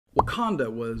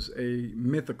Wakanda was a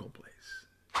mythical place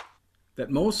that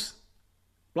most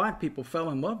black people fell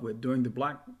in love with during the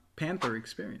Black Panther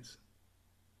experience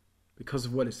because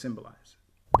of what it symbolized.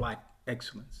 Black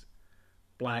excellence,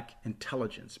 black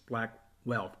intelligence, black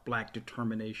wealth, black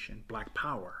determination, black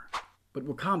power. But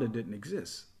Wakanda didn't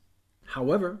exist.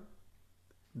 However,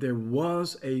 there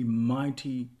was a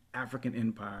mighty African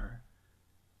empire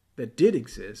that did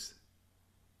exist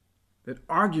that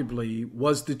arguably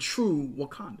was the true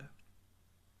Wakanda.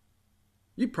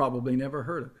 You probably never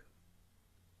heard of it.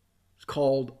 It's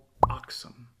called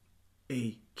Aksum,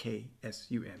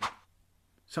 A-K-S-U-M.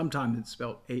 Sometimes it's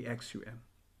spelled A-X-U-M.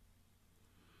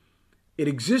 It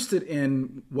existed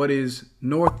in what is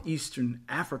northeastern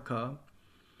Africa,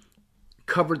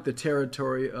 covered the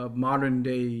territory of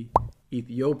modern-day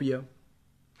Ethiopia,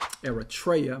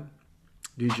 Eritrea,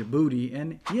 Djibouti,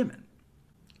 and Yemen.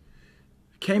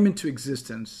 It came into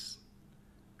existence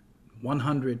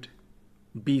 100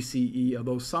 BCE,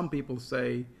 although some people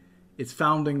say its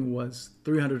founding was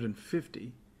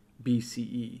 350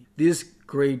 BCE. This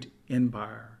great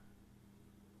empire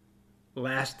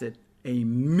lasted a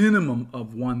minimum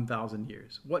of 1,000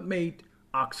 years. What made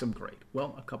Aksum great?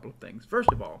 Well, a couple of things.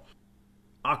 First of all,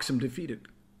 Aksum defeated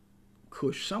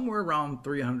Kush somewhere around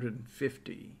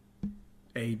 350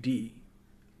 AD.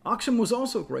 Aksum was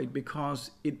also great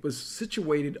because it was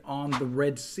situated on the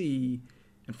Red Sea,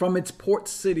 and from its port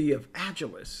city of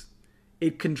Agilis,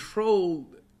 it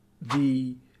controlled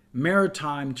the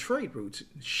maritime trade routes,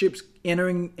 ships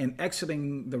entering and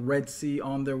exiting the Red Sea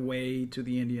on their way to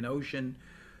the Indian Ocean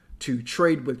to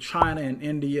trade with China and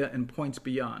India and points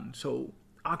beyond. So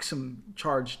Aksum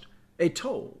charged a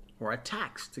toll or a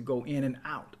tax to go in and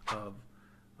out of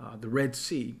the Red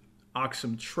Sea.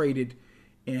 Aksum traded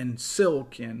in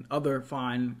silk and other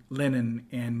fine linen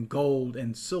and gold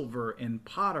and silver and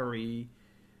pottery.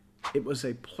 It was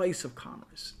a place of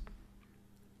commerce.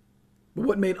 But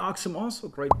what made Aksum also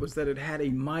great was that it had a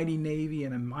mighty navy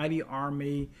and a mighty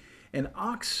army, and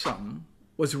Aksum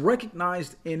was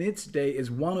recognized in its day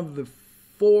as one of the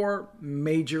 4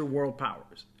 major world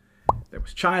powers. There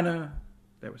was China,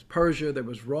 there was Persia, there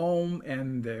was Rome,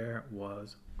 and there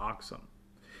was Aksum.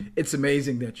 It's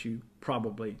amazing that you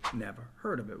probably never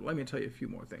heard of it. Let me tell you a few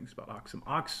more things about Aksum.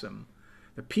 Aksum,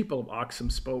 the people of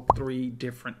Aksum spoke 3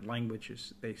 different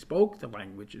languages. They spoke the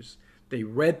languages, they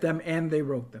read them, and they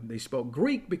wrote them. They spoke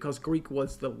Greek because Greek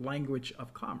was the language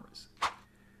of commerce.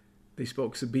 They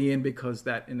spoke Sabaean because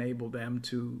that enabled them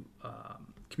to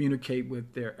communicate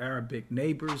with their Arabic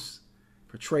neighbors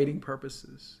for trading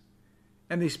purposes.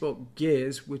 And they spoke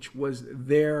Giz, which was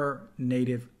their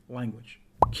native language.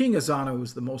 King Ezana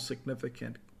was the most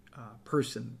significant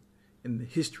person in the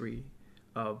history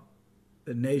of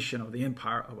the nation, of the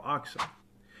empire of Aksum.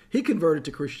 He converted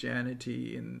to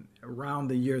Christianity in around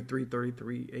the year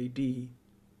 333 AD.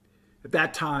 At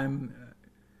that time,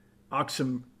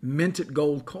 Aksum minted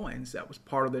gold coins. That was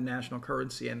part of their national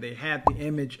currency, and they had the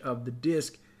image of the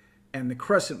disc and the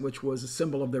crescent, which was a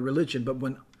symbol of their religion. But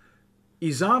when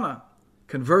Ezana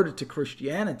converted to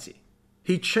Christianity,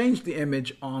 he changed the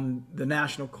image on the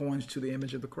national coins to the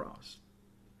image of the cross.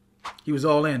 He was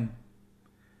all in.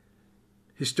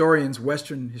 Historians,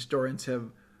 Western historians,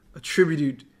 have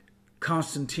attributed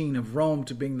Constantine of Rome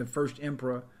to being the first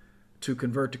emperor to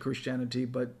convert to Christianity,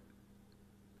 but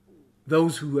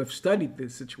those who have studied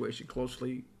this situation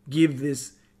closely give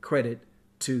this credit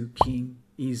to King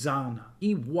Ezana.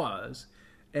 He was,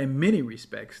 in many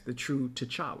respects, the true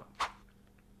T'Challa.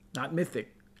 Not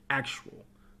mythic, actual,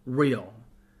 real,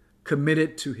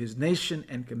 committed to his nation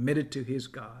and committed to his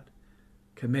God,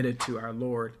 committed to our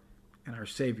Lord and our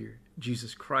Savior,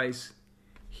 Jesus Christ.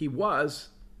 He was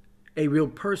a real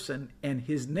person, and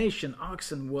his nation,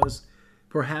 Aksum, was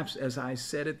perhaps, as I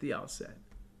said at the outset,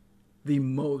 the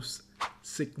most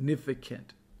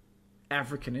significant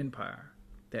African empire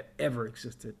that ever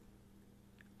existed.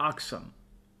 Aksum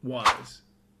was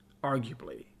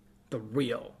arguably the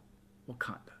real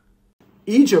Wakanda.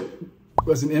 Egypt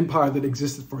was an empire that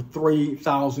existed for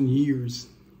 3,000 years.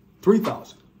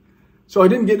 3,000. So it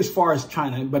didn't get as far as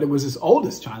China, but it was as old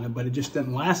as China, but it just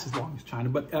didn't last as long as China.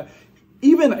 But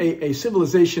even a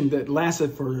civilization that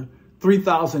lasted for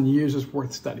 3,000 years is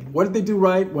worth studying. What did they do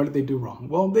right? What did they do wrong?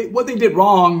 Well, what they did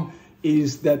wrong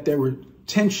is that there were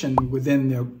tension within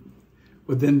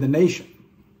the nation.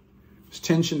 There's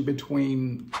tension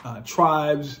between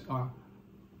tribes,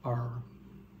 or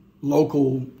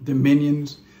local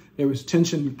dominions. There was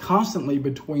tension constantly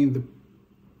between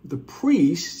the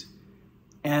priest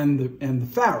and the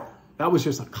pharaoh. That was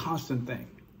just a constant thing.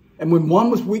 And when one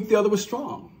was weak, the other was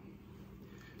strong.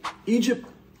 Egypt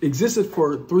existed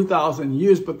for 3,000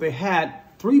 years, but they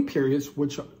had three periods,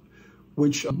 which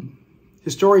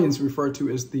historians refer to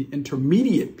as the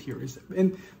intermediate periods.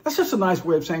 And that's just a nice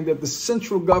way of saying that the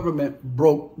central government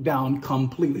broke down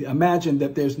completely. Imagine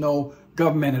that there's no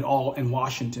government at all in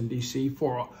Washington, D.C.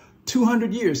 for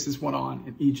 200 years this went on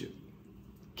in Egypt.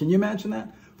 Can you imagine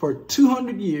that? For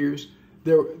 200 years,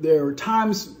 there were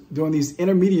times during these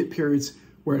intermediate periods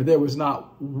where there was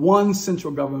not one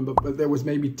central government, but there was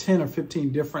maybe 10 or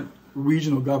 15 different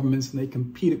regional governments, and they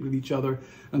competed with each other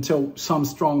until some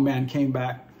strong man came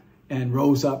back and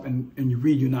rose up and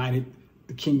reunited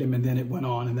the kingdom, and then it went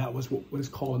on, and that was what was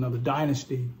called another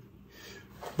dynasty.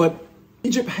 But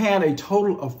Egypt had a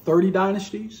total of 30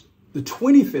 dynasties. The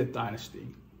 25th dynasty,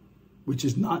 which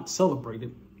is not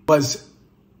celebrated, was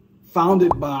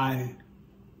founded by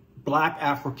Black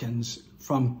Africans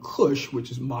from Kush,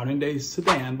 which is modern day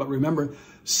Sudan. But remember,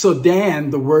 Sudan,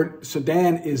 the word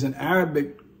Sudan is an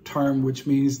Arabic term which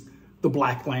means the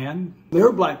black land.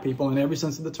 They're black people in every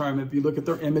sense of the term. If you look at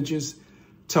their images,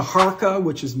 Taharka,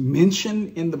 which is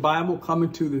mentioned in the Bible,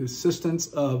 coming to the assistance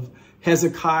of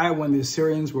Hezekiah when the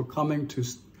Assyrians were coming to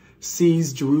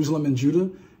seize Jerusalem and Judah.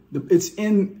 It's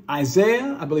in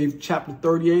Isaiah, I believe, chapter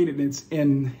 38, and it's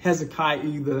in Hezekiah,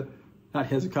 either, not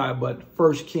Hezekiah, but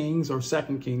First Kings or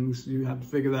Second Kings. You have to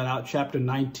figure that out. Chapter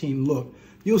 19, look.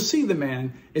 You'll see the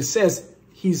man. It says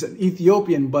he's an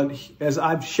Ethiopian, but as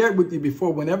I've shared with you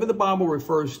before, whenever the Bible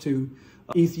refers to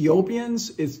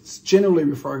Ethiopians, it's generally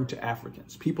referring to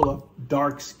Africans, people of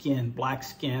dark skin, black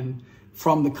skin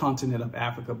from the continent of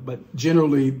Africa. But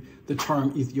generally, the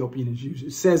term Ethiopian is used.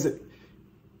 It says that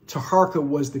Taharka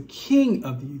was the king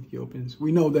of the Ethiopians.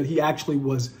 We know that he actually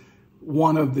was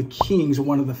one of the kings, or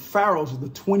one of the pharaohs of the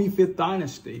 25th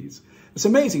dynasties. It's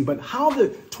amazing. But how the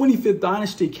 25th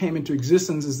dynasty came into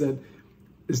existence is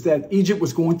that Egypt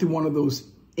was going through one of those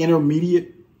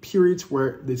intermediate periods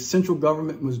where the central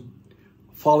government was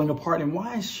falling apart. And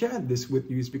why I shared this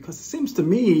with you is because it seems to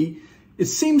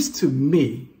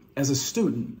me as a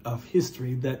student of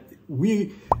history that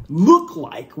we look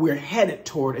like we're headed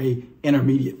toward a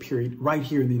intermediate period right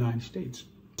here in the United States.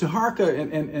 Taharka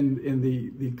and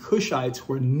the Kushites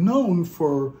were known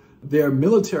for their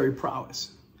military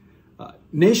prowess.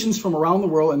 Nations from around the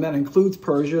world, and that includes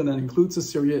Persia, and that includes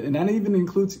Assyria, and that even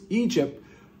includes Egypt,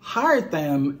 hired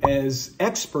them as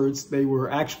experts. They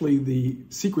were actually the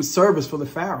secret service for the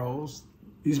pharaohs,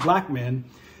 these black men.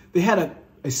 They had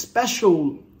a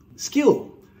special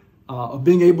skill of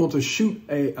being able to shoot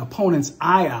an opponent's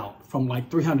eye out from like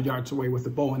 300 yards away with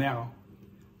a bow and arrow.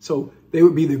 So they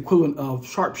would be the equivalent of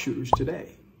sharpshooters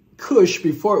today. Kush,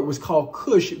 before it was called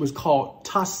Kush, it was called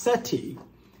Taseti,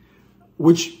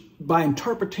 which by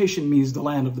interpretation means the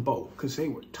land of the bow, because they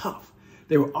were tough.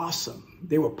 They were awesome.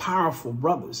 They were powerful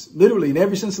brothers, literally in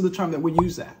every sense of the term that we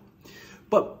use that.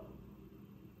 But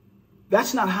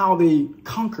that's not how they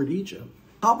conquered Egypt.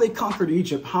 How they conquered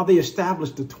Egypt, how they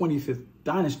established the 25th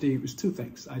dynasty was two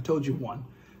things. I told you one,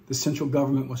 the central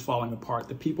government was falling apart.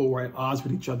 The people were at odds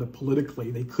with each other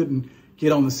politically. They couldn't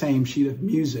get on the same sheet of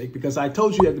music, because I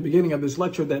told you at the beginning of this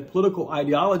lecture that political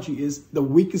ideology is the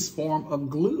weakest form of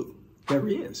glue there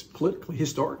is, politically,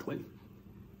 historically.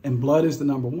 And blood is the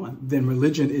number one. Then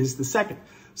religion is the second.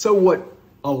 So what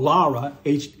Alara,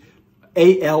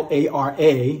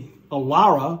 A-L-A-R-A,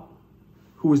 Alara,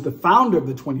 who was the founder of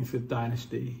the 25th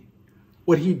dynasty,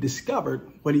 what he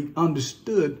discovered, what he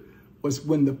understood, was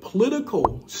when the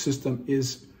political system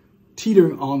is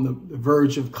teetering on the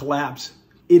verge of collapse,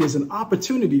 it is an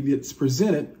opportunity that's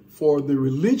presented for the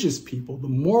religious people, the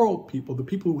moral people, the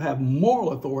people who have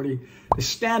moral authority to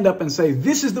stand up and say,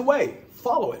 this is the way,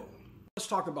 follow it. Let's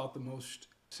talk about the most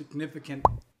significant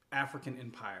African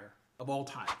empire of all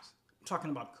times. I'm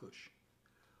talking about Kush.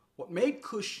 What made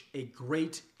Kush a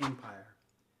great empire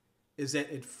is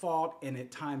that it fought and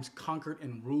at times conquered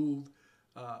and ruled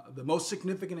the most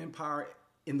significant empire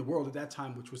in the world at that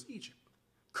time, which was Egypt.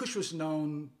 Kush was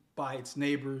known by its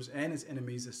neighbors and its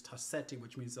enemies as Taseti,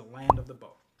 which means the land of the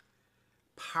bow.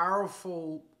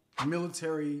 Powerful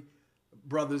military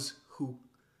brothers who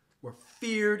were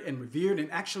feared and revered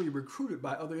and actually recruited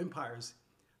by other empires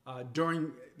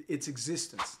during its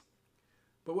existence.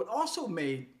 But what also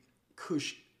made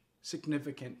Kush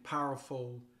significant,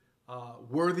 powerful,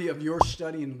 worthy of your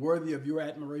study and worthy of your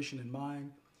admiration and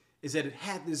mine, is that it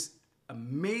had this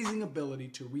amazing ability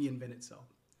to reinvent itself.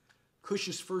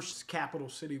 Kush's first capital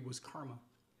city was Kerma.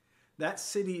 That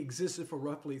city existed for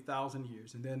roughly 1,000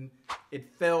 years, and then it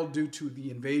fell due to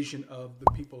the invasion of the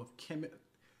people of Kemet,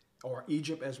 or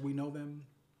Egypt as we know them.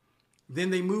 Then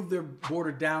they moved their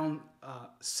border down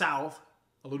south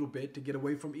a little bit to get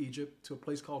away from Egypt to a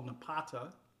place called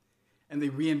Napata, and they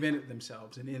reinvented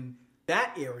themselves. And in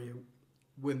that area,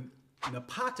 when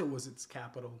Napata was its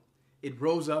capital, it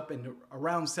rose up in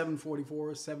around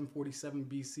 744, 747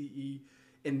 BCE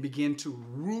and began to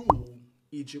rule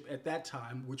Egypt at that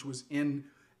time, which was in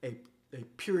a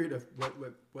period of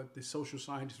what the social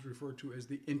scientists refer to as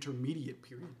the intermediate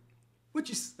period, which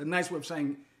is a nice way of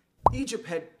saying Egypt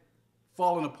had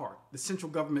fallen apart. The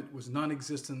central government was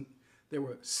non-existent. There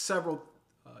were several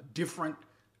different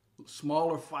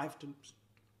smaller fiefdoms.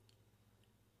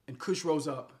 And Kush rose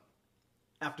up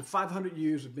after 500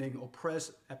 years of being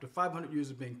oppressed, after 500 years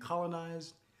of being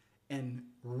colonized, and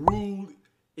ruled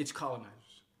its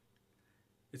colonizers.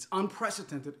 It's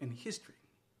unprecedented in history.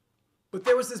 But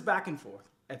there was this back and forth.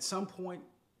 At some point,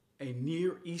 a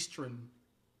Near Eastern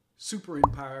super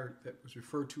empire that was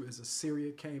referred to as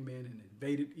Assyria came in and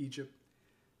invaded Egypt,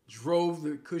 drove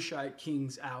the Kushite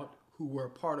kings out, who were a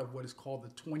part of what is called the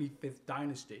 25th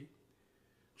dynasty,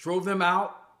 drove them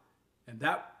out, and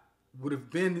that would have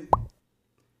been,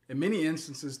 in many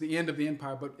instances, the end of the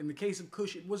empire. But in the case of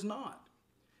Kush, it was not.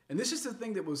 And this is the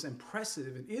thing that was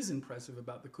impressive and is impressive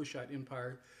about the Kushite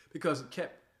Empire, because it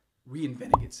kept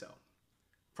reinventing itself.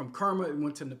 From Kerma, it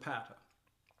went to Napata.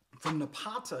 From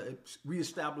Napata, it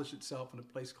reestablished itself in a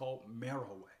place called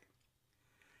Merowe.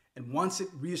 And once it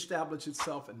reestablished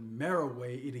itself in Merowe,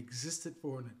 it existed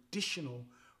for an additional,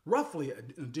 roughly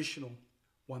an additional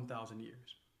 1,000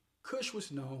 years. Kush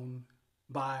was known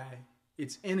by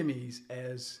its enemies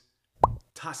as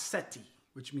Taseti,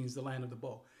 which means the land of the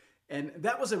bow. And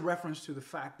that was a reference to the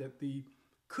fact that the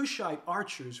Kushite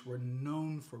archers were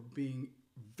known for being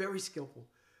very skillful.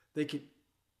 They could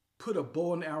put a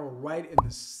bow and arrow right in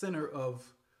the center of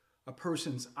a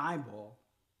person's eyeball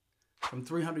from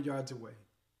 300 yards away.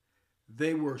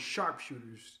 They were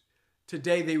sharpshooters.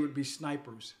 Today they would be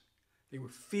snipers. They were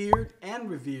feared and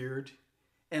revered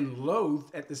and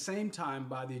loathed at the same time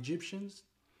by the Egyptians.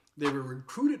 They were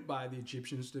recruited by the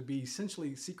Egyptians to be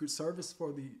essentially secret service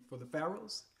for the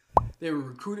pharaohs. They were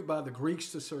recruited by the Greeks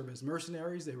to serve as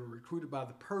mercenaries. They were recruited by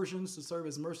the Persians to serve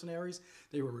as mercenaries.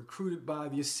 They were recruited by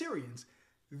the Assyrians.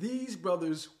 These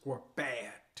brothers were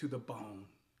bad to the bone.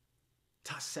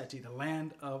 Taseti, the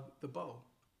land of the bow.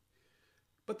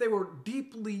 But they were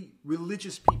deeply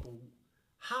religious people.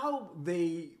 How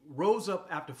they rose up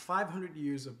after 500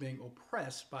 years of being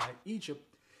oppressed by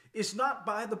Egypt is not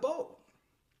by the bow.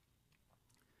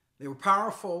 They were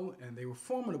powerful and they were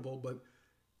formidable, but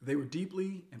they were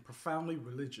deeply and profoundly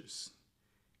religious.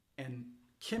 And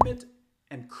Kemet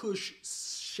and Kush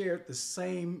shared the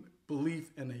same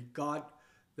belief in a god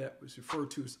that was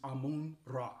referred to as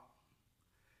Amun-Ra.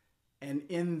 And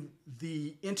in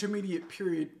the intermediate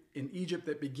period in Egypt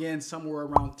that began somewhere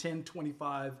around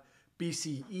 1025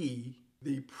 BCE,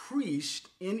 the priest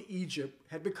in Egypt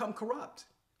had become corrupt.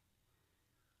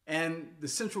 And the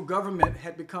central government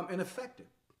had become ineffective.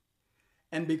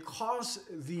 And because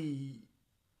the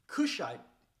Kushite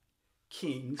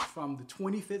kings from the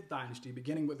 25th dynasty,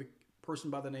 beginning with a person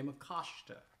by the name of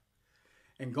Kushite,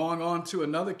 and going on to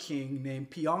another king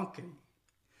named Pianki,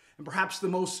 and perhaps the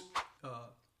most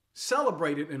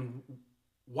celebrated and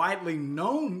widely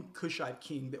known Kushite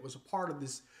king that was a part of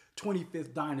this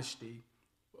 25th dynasty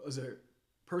was a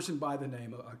person by the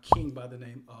name, a king by the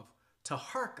name of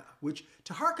Taharka, which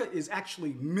Taharka is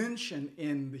actually mentioned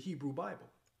in the Hebrew Bible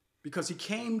because he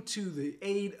came to the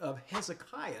aid of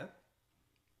Hezekiah,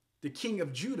 the king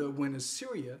of Judah, when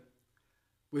Assyria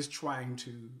was trying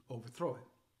to overthrow it.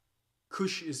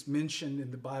 Kush is mentioned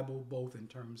in the Bible both in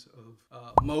terms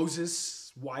of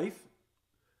Moses' wife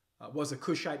was a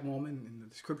Kushite woman. In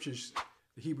the scriptures,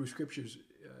 the Hebrew scriptures,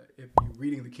 if you're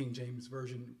reading the King James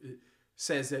Version, it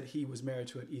says that he was married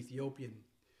to an Ethiopian.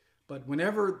 But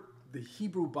whenever the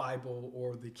Hebrew Bible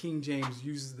or the King James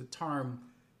uses the term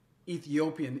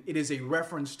Ethiopian, it is a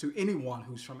reference to anyone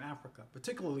who's from Africa,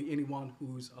 particularly anyone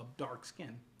who's of dark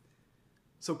skin.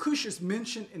 So Kush is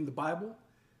mentioned in the Bible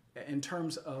in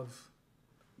terms of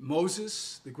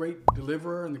Moses, the great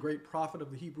deliverer and the great prophet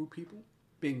of the Hebrew people,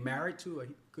 being married to a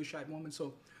Kushite woman.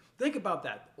 So think about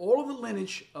that. All of the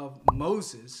lineage of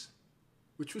Moses,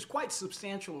 which was quite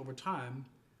substantial over time,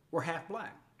 were half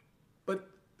black. But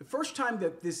the first time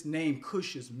that this name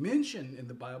Kush is mentioned in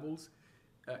the Bibles,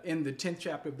 in the 10th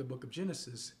chapter of the book of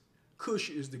Genesis, Kush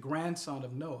is the grandson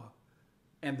of Noah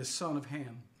and the son of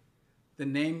Ham. The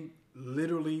name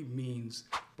literally means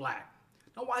black.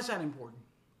 Now, why is that important?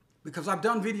 Because I've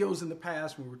done videos in the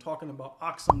past when we were talking about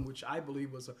Aksum, which I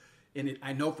believe was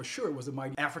I know for sure it was a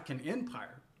mighty African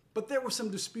empire. But there was some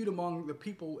dispute among the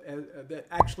people that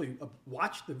actually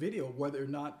watched the video whether or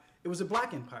not it was a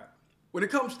black empire. When it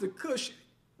comes to Kush,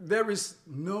 there is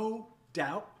no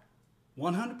doubt,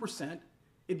 100%,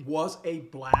 It was a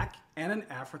black and an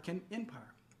African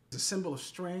empire. It's a symbol of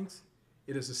strength.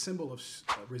 It is a symbol of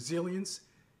resilience.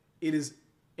 It is,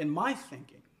 in my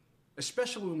thinking,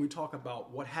 especially when we talk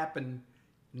about what happened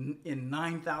in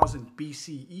 9000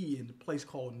 BCE in a place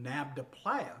called Nabda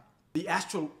Playa, the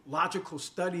astrological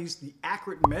studies, the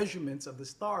accurate measurements of the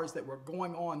stars that were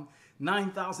going on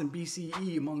 9000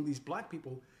 BCE among these black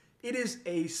people, it is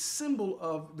a symbol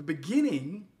of the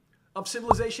beginning of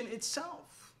civilization itself.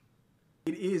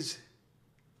 It is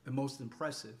the most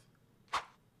impressive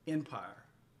empire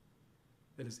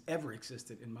that has ever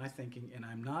existed in my thinking, and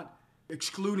I'm not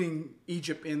excluding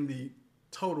Egypt in the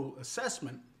total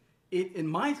assessment. It, in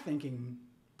my thinking,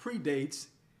 predates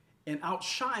and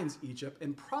outshines Egypt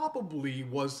and probably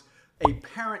was a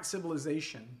parent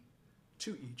civilization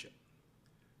to Egypt.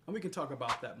 And we can talk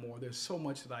about that more. There's so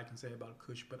much that I can say about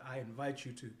Kush, but I invite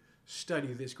you to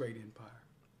study this great empire,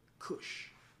 Kush.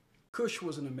 Kush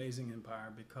was an amazing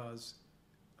empire because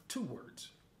of two words.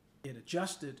 It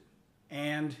adjusted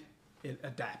and it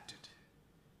adapted.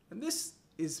 And this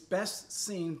is best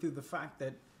seen through the fact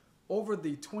that over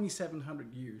the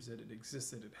 2,700 years that it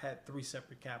existed, it had three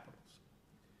separate capitals.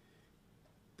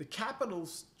 The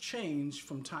capitals changed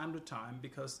from time to time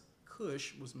because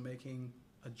Kush was making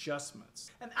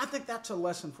adjustments. And I think that's a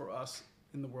lesson for us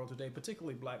in the world today,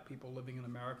 particularly black people living in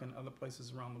America and other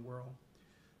places around the world.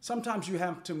 Sometimes you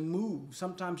have to move.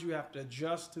 Sometimes you have to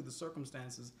adjust to the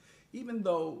circumstances. Even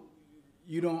though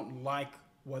you don't like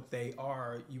what they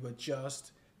are, you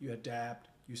adjust, you adapt,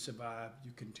 you survive,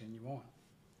 you continue on.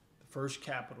 The first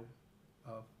capital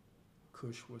of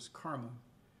Kush was Kerma.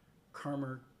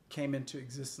 Kerma came into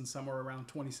existence somewhere around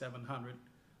 2700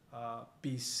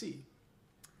 BC.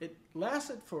 It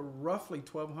lasted for roughly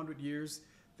 1,200 years.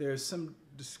 There's some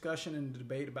discussion and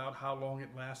debate about how long it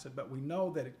lasted, but we know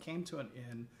that it came to an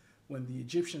end when the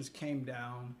Egyptians came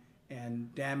down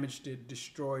and damaged it,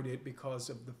 destroyed it because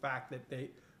of the fact that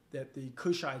the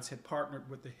Kushites had partnered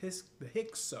with the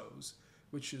Hyksos,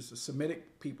 which is a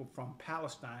Semitic people from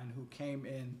Palestine who came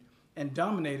in and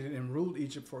dominated and ruled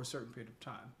Egypt for a certain period of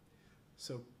time.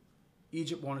 So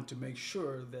Egypt wanted to make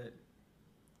sure that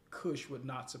Kush would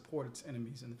not support its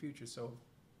enemies in the future, so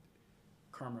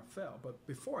Kerma fell. But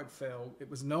before it fell, it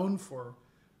was known for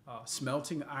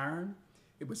smelting iron.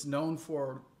 It was known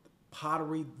for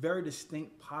pottery, very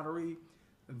distinct pottery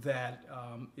that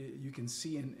you can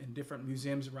see in different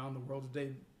museums around the world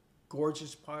today.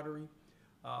 Gorgeous pottery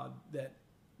that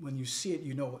when you see it,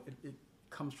 you know it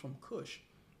comes from Kush.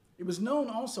 It was known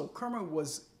also, Kerma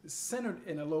was centered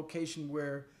in a location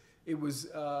where it was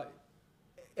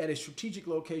at a strategic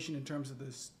location in terms of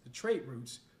the trade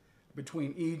routes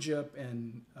between Egypt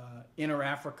and Inner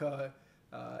Africa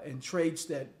and trades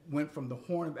that went from the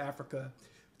Horn of Africa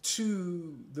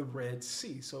to the Red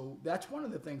Sea. So that's one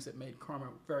of the things that made Kerma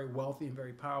very wealthy and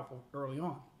very powerful early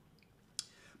on.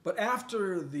 But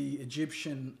after the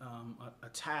Egyptian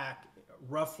attack,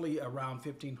 roughly around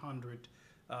 1500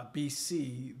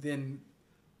 BC, then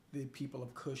the people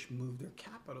of Kush moved their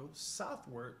capital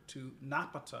southward to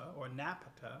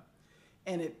Napata,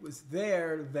 and it was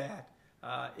there that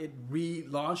it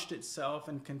relaunched itself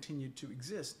and continued to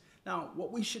exist. Now,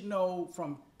 what we should know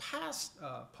from past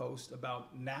posts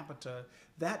about Napata,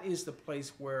 that is the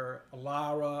place where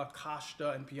Alara,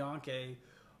 Kashta, and Pianke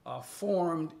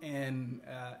formed and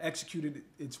executed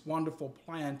its wonderful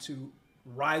plan to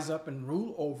rise up and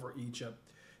rule over Egypt.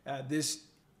 This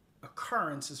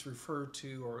occurrence is referred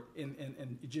to, or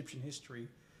in Egyptian history,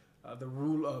 the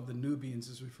rule of the Nubians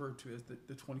is referred to as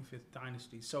the 25th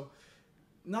dynasty. So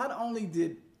not only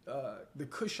did the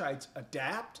Kushites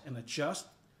adapt and adjust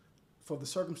for the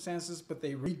circumstances, but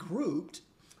they regrouped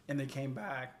and they came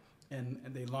back and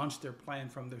they launched their plan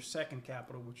from their second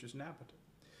capital, which is Napata.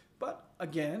 But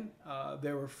again,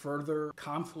 there were further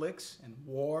conflicts and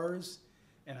wars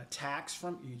and attacks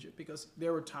from Egypt because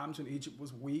there were times when Egypt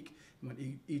was weak, and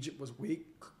when Egypt was weak,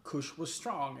 Kush was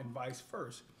strong, and vice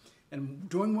versa. And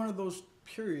during one of those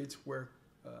periods where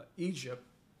Egypt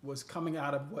was coming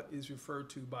out of what is referred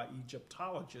to by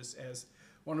Egyptologists as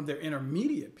one of their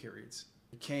intermediate periods,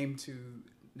 it came to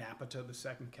Napata, the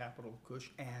second capital of Kush,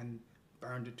 and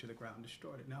burned it to the ground,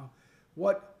 destroyed it. Now,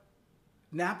 what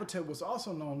Napata was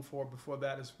also known for before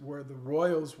that is where the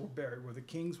royals were buried, where the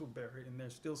kings were buried, and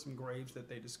there's still some graves that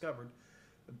they discovered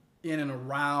in and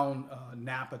around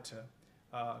Napata.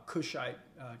 Kushite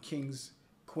kings,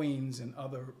 queens, and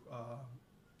other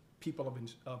people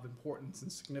of importance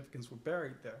and significance were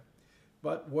buried there.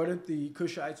 But what did the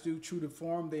Kushites do? True to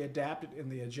form, they adapted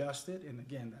and they adjusted. And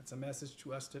again, that's a message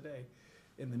to us today.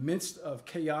 In the midst of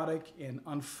chaotic and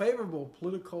unfavorable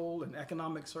political and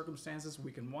economic circumstances,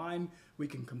 we can whine, we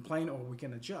can complain, or we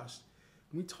can adjust.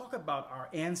 When we talk about our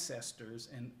ancestors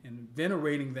and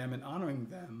venerating them and honoring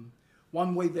them,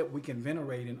 one way that we can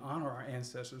venerate and honor our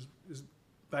ancestors is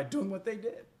by doing what they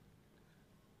did,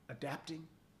 adapting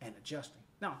and adjusting.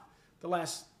 Now, the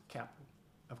last capital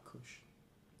of Kush,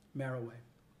 Meroe.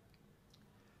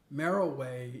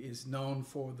 Meroe is known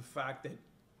for the fact that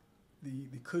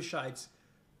the Kushites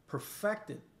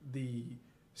perfected the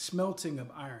smelting of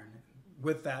iron.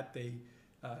 With that, they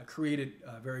created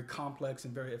very complex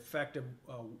and very effective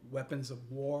weapons of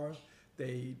war.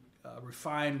 They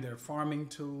refined their farming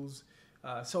tools.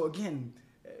 So again,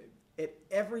 at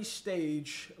every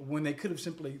stage, when they could have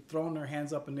simply thrown their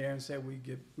hands up in the air and said, we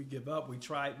give up, we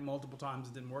tried multiple times,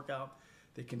 it didn't work out,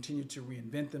 they continued to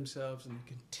reinvent themselves, and they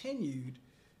continued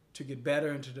to get better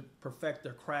and to perfect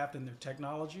their craft and their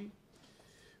technology.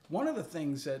 One of the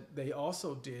things that they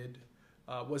also did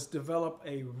was develop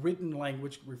a written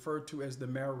language referred to as the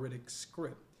Meroitic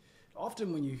script.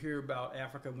 Often when you hear about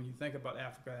Africa, when you think about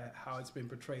Africa, how it's been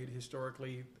portrayed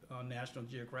historically on National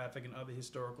Geographic and other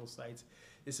historical sites,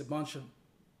 it's a bunch of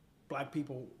black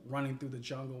people running through the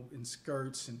jungle in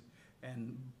skirts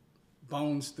and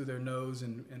bones through their nose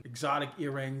and exotic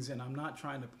earrings. And I'm not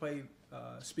trying to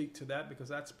speak to that, because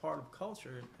that's part of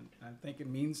culture, and I think it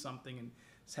means something and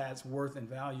it has worth and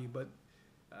value. But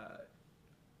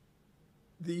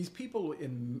these people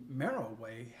in Meroe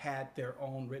had their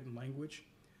own written language.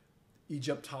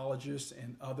 Egyptologists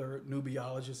and other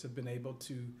nubiologists have been able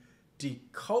to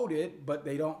decode it, but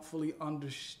they don't fully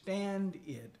understand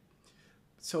it.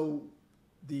 So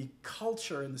the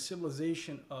culture and the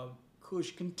civilization of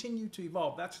Kush continue to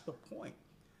evolve. That's the point.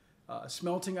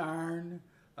 Smelting iron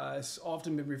has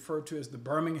often been referred to as the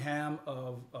Birmingham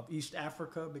of East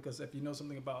Africa, because if you know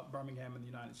something about Birmingham in the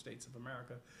United States of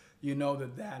America, you know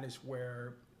that that is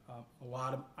where a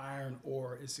lot of iron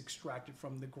ore is extracted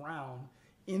from the ground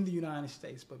in the United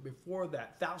States. But before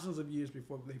that, thousands of years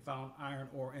before they found iron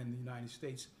ore in the United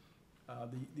States,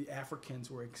 the Africans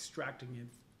were extracting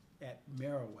it at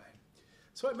Meroe.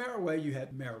 So at Meroe, you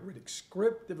had Meroitic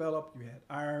script developed, you had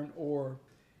iron ore,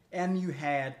 and you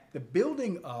had the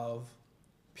building of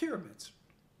pyramids.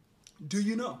 Do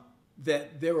you know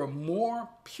that there are more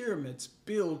pyramids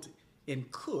built in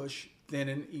Kush than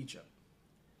in Egypt?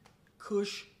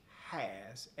 Kush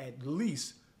has at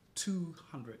least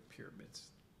 200 pyramids.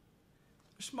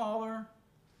 They're smaller,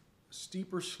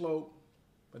 steeper slope,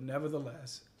 but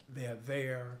nevertheless, they're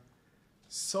there.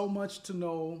 So much to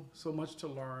know, so much to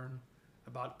learn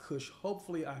about Kush.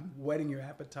 Hopefully, I'm whetting your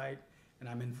appetite, and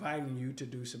I'm inviting you to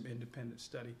do some independent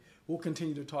study. We'll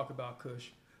continue to talk about Kush.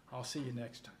 I'll see you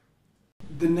next time.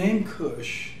 The name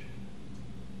Kush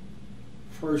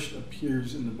first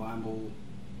appears in the Bible,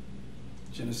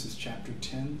 Genesis chapter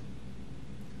 10.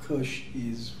 Kush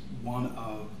is one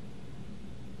of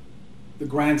the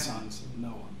grandsons of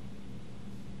Noah.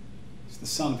 He's the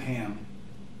son of Ham.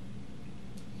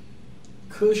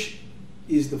 Kush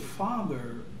is the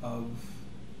father of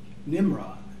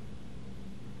Nimrod.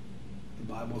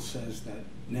 The Bible says that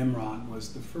Nimrod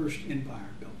was the first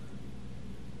empire builder.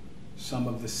 Some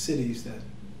of the cities that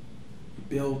he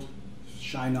built,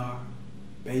 Shinar,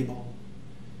 Babel,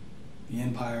 the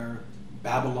empire,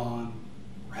 Babylon,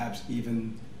 perhaps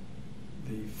even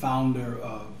the founder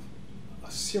of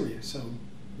Assyria. So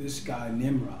this guy,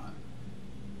 Nimrod,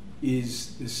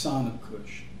 is the son of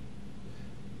Kush.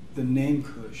 The name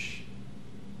Kush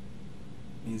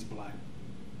means black,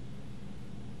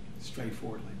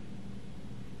 straightforwardly.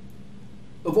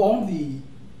 Of all the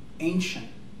ancient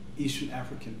Eastern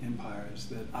African empires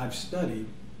that I've studied,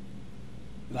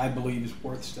 that I believe is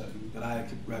worth studying, that I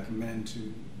could recommend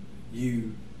to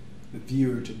you, the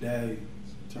viewer today,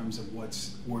 in terms of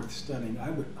what's worth studying,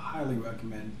 I would highly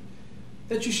recommend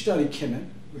that you study Kemet,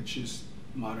 which is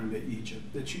modern day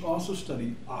Egypt, that you also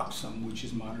study Aksum, which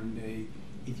is modern day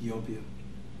Ethiopia.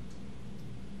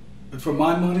 But for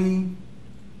my money,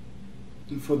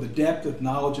 and for the depth of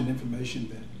knowledge and information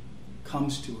that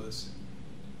comes to us,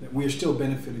 that we are still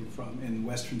benefiting from in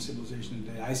Western civilization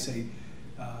today, I say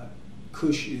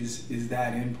Kush is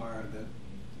that empire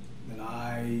that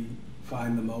I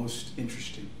find the most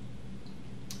interesting.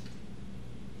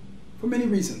 For many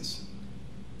reasons.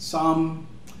 Some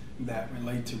that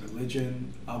relate to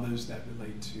religion, others that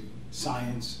relate to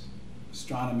science,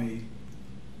 astronomy,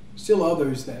 still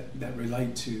others that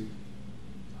relate to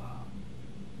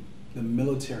the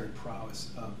military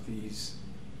prowess of these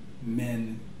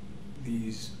men,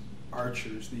 these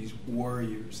archers, these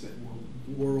warriors that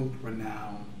were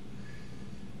world-renowned.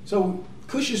 So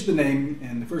Kush is the name,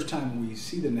 and the first time we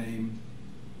see the name,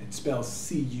 It's spelled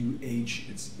C-U-H.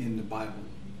 It's in the Bible.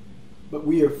 But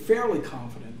we are fairly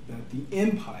confident that the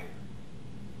empire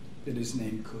that is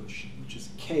named Kush, which is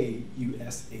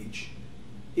K-U-S-H,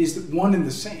 is the one and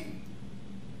the same.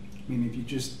 I mean, if you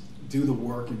just do the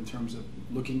work in terms of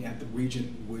looking at the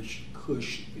region in which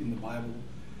Kush in the Bible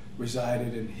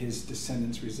resided and his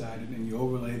descendants resided, and you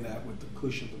overlay that with the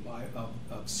Kush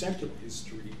of secular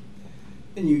history,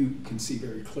 then you can see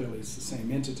very clearly it's the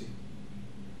same entity.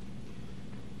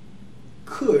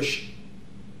 Kush,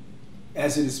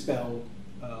 as it is spelled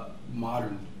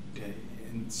modern day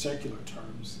in secular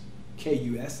terms,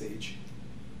 K-U-S-H,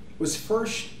 was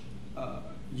first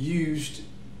used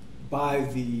by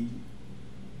the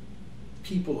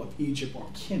people of Egypt, or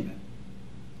Kemet,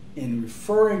 in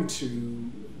referring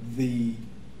to the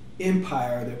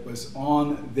empire that was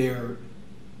on their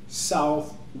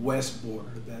southwest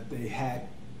border that they had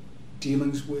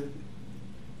dealings with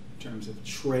in terms of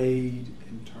trade,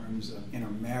 in terms of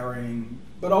intermarrying,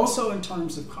 but also in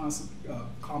terms of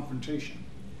confrontation.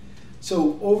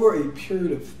 So over a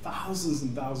period of thousands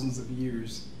and thousands of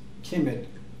years, Kemet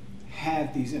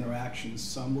had these interactions.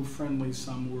 Some were friendly,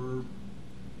 some were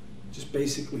just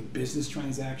basically business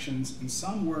transactions, and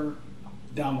some were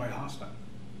downright hostile.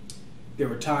 There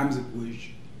were times at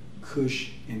which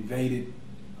Kush invaded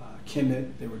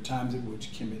Kemet. There were times at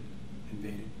which Kemet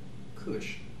invaded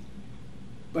Kush.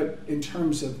 But in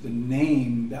terms of the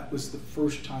name, that was the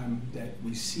first time that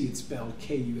we see it spelled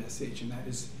K-U-S-H, and that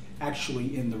is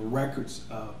actually in the records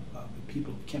of the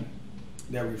people of Kemet.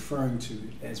 They're referring to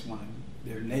it as one of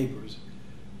their neighbors,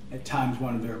 at times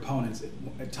one of their opponents,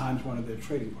 at times one of their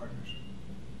trading partners.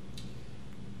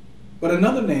 But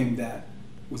another name that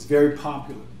was very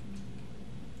popular,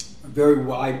 very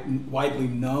widely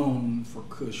known for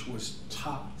Kush, was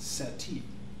Ta-Seti.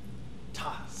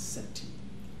 Ta-Seti.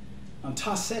 Now,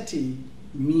 Ta-Seti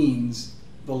means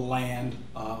the land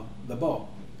of the bow.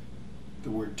 The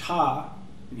word Ta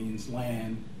means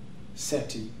land,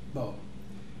 Seti, bow.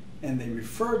 And they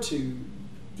refer to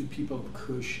the people of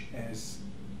Kush as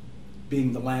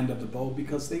being the land of the bow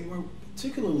because they were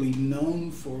particularly known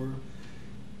for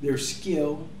their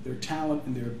skill, their talent,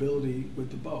 and their ability with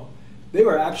the bow. They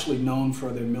were actually known for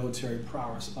their military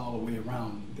prowess all the way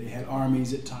around. They had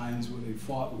armies at times where they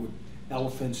fought with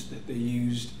elephants that they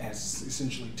used as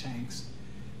essentially tanks.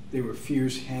 They were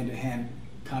fierce hand-to-hand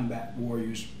combat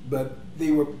warriors, but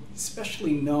they were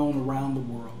especially known around the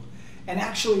world and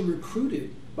actually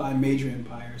recruited by major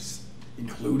empires,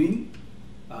 including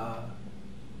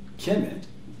Kemet,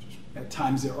 at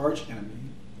times their arch enemy,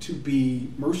 to be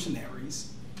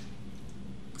mercenaries.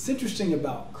 What's interesting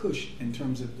about Kush in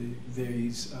terms of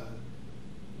these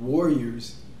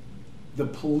warriors, the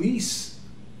police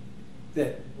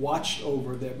that watched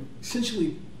over, that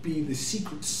essentially be the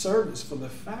secret service for the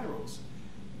pharaohs,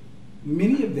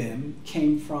 many of them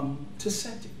came from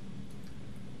Ta-Seti.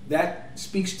 That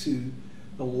speaks to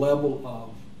the level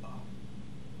of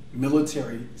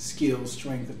military skill,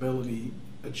 strength, ability,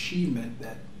 achievement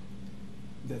that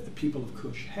the people of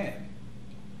Kush had.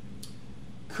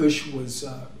 Kush was,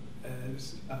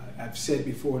 as I've said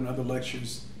before in other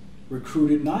lectures,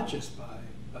 recruited not just by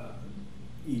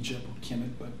Egypt or Kemet,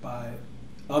 but by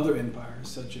other empires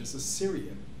such as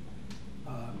Assyria,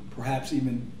 perhaps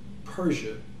even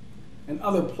Persia, and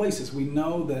other places. We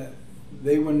know that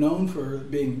they were known for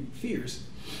being fierce.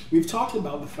 We've talked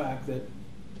about the fact that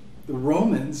the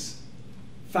Romans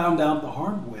found out the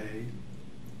hard way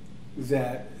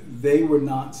that they were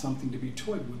not something to be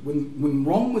toyed with. When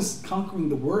Rome was conquering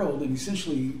the world and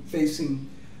essentially facing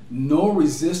no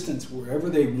resistance wherever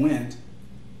they went,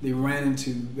 they ran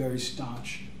into very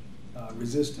staunch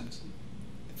resistance.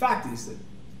 The fact is that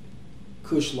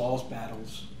Kush lost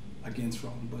battles against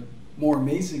Rome, but more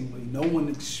amazingly, no one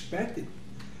expected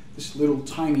this little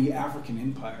tiny African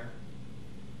empire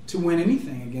to win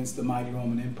anything against the mighty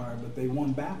Roman Empire, but they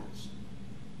won battles.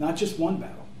 Not just one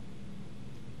battle.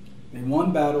 They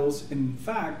won battles. In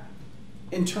fact,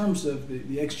 in terms of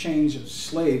the exchange of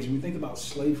slaves, when we think about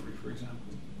slavery, for example,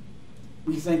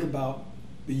 we think about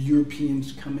the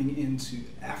Europeans coming into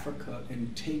Africa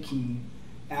and taking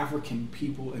African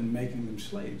people and making them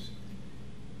slaves.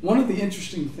 One of the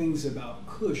interesting things about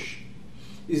Kush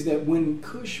is that when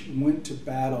Kush went to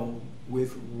battle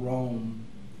with Rome,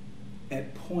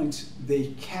 at points they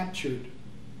captured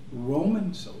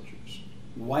Roman soldiers,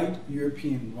 white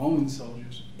European Roman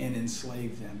soldiers, and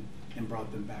enslaved them and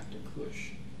brought them back to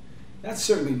Kush. That's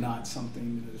certainly not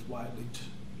something that is widely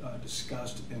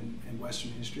discussed in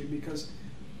Western history because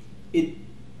it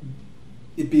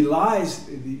belies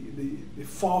the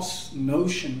false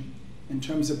notion in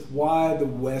terms of why the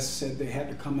West said they had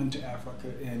to come into Africa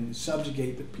and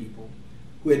subjugate the people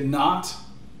who had not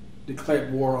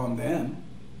declared war on them,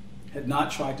 had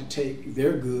not tried to take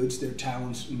their goods, their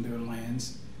talents, and their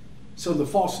lands. So the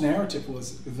false narrative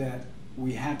was that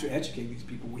we had to educate these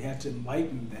people, we had to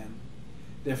enlighten them.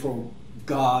 Therefore,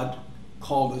 God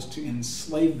called us to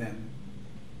enslave them.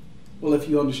 Well, if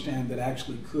you understand that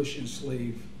actually Kush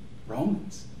enslaved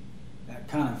Romans, that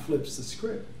kind of flips the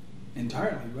script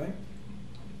entirely, right?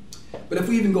 But if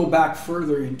we even go back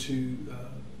further into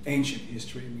ancient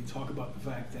history, we talk about the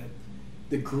fact that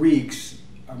the Greeks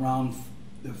around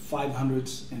the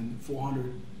 500s and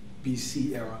 400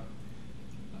 BC era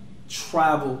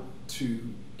traveled to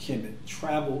Kemet,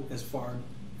 traveled as far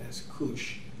as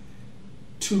Kush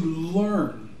to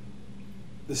learn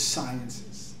the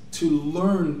sciences, to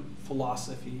learn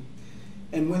philosophy.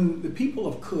 And when the people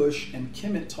of Kush and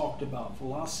Kemet talked about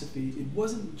philosophy, it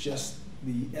wasn't just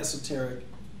the esoteric,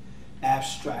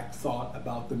 abstract thought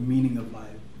about the meaning of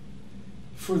life.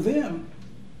 For them,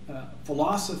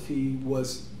 philosophy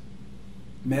was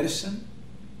medicine,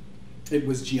 it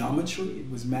was geometry, it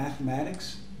was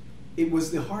mathematics, it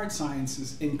was the hard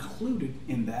sciences included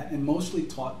in that and mostly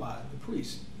taught by the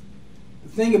priests. The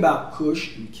thing about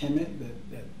Kush and Kemet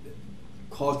that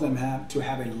caused them to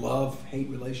have a love-hate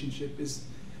relationship is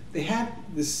they had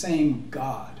the same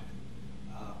god.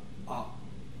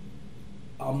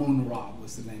 Amun-Ra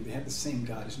was the name. They had the same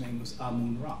god. His name was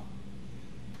Amun-Ra.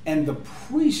 And the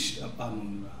priests of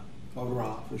Amun-Ra, or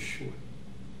Ra for short,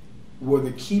 were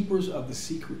the keepers of the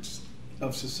secrets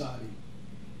of society.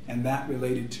 And that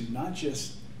related to not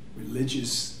just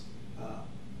religious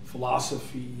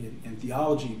philosophy and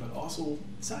theology, but also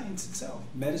science itself,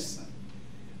 medicine,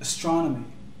 astronomy,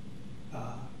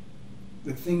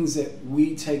 the things that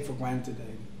we take for granted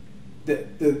today.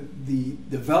 The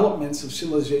developments of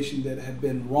civilization that have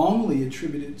been wrongly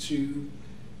attributed to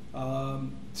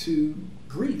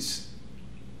Greece.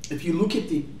 If you look at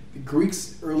the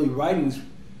Greeks' early writings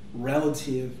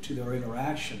relative to their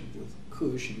interaction with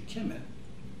Kush and Kemet,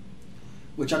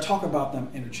 which I talk about them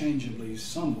interchangeably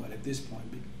somewhat at this point,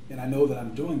 and I know that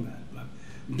I'm doing that, but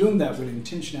I'm doing that with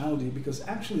intentionality because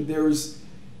actually there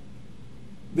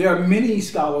are many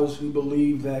scholars who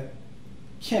believe that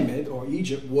Kemet, or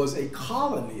Egypt, was a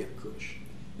colony of Kush.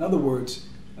 In other words,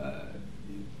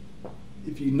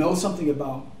 if you know something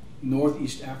about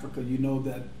Northeast Africa, you know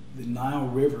that the Nile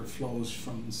River flows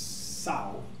from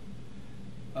south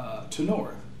to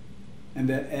north. And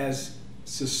that as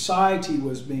society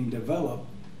was being developed,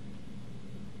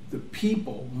 the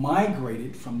people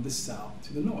migrated from the south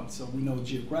to the north. So we know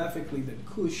geographically that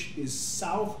Kush is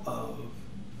south of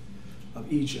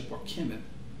Egypt or Kemet.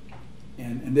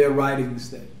 And there are writings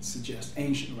that suggest,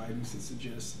 ancient writings that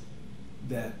suggest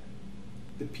that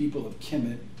the people of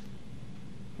Kemet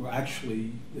were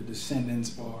actually the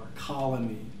descendants or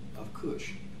colony of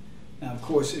Kush. Now, of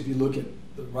course, if you look at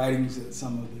the writings that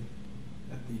some of the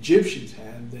Egyptians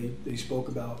had, they spoke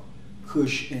about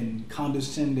Kush in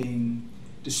condescending,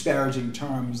 disparaging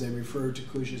terms. They referred to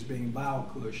Kush as being Baal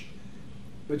Kush.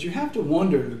 But you have to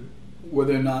wonder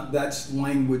whether or not that's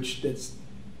language that's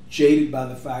jaded by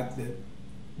the fact that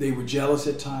they were jealous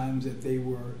at times, that they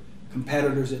were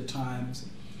competitors at times.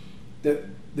 That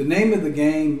the name of the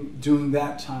game during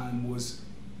that time was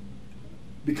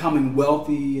becoming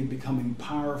wealthy and becoming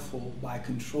powerful by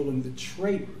controlling the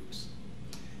trade routes.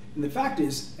 And the fact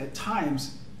is, at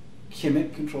times,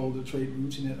 Kemet controlled the trade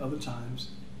routes, and at other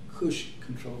times, Kush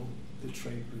controlled the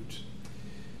trade routes.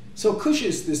 So Kush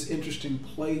is this interesting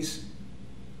place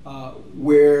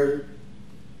where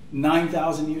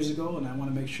 9,000 years ago, and I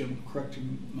want to make sure I'm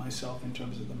correcting myself in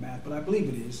terms of the math, but I believe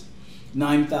it is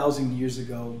 9,000 years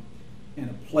ago, in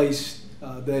a place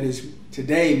that is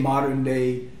today modern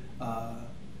day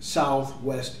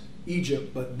southwest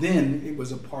Egypt, but then it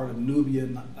was a part of Nubia,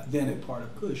 then a part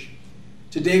of Kush.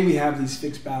 Today we have these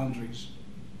fixed boundaries,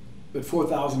 but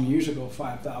 4,000 years ago,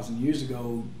 5,000 years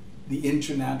ago, the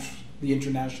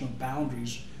international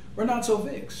boundaries were not so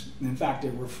fixed. In fact, they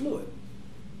were fluid.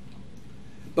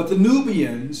 But the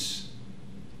Nubians,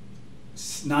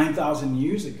 9,000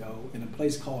 years ago, in a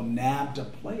place called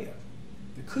Nabta Playa,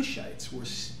 the Kushites were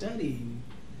studying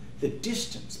the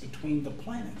distance between the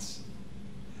planets,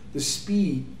 the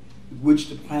speed at which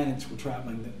the planets were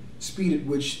traveling, the speed at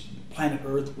which planet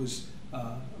Earth was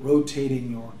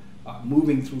rotating or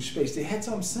moving through space. They had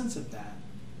some sense of that.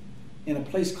 In a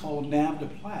place called Nabta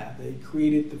Playa, they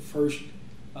created the first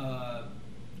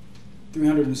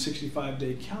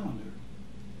 365-day calendar.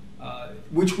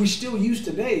 Which we still use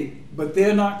today, but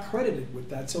they're not credited with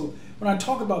that. So when I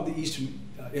talk about the Eastern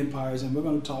empires, and we're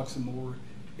going to talk some more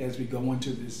as we go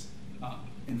into this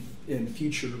in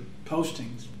future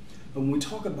postings. But when we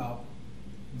talk about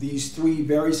these three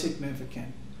very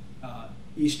significant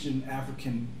Eastern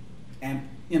African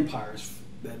empires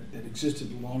that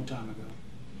existed a long time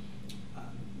ago,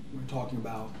 we're talking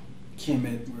about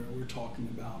Kemet, we're talking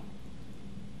about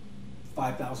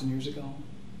 5,000 years ago.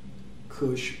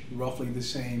 Kush, roughly the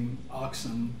same.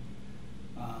 Aksum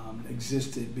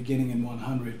existed beginning in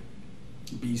 100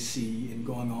 BC and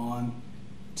going on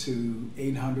to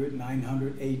 800,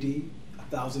 900 AD,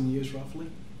 1,000 years roughly.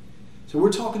 So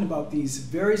we're talking about these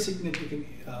very significant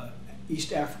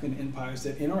East African empires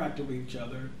that interacted with each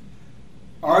other,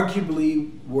 arguably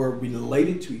were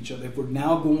related to each other. If we're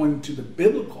now going to the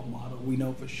biblical model, we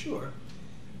know for sure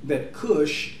that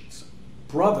Kush's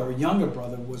brother, younger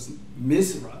brother, was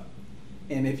Mizra.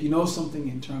 And if you know something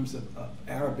in terms of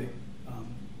Arabic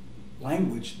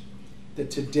language, that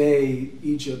today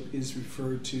Egypt is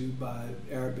referred to by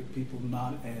Arabic people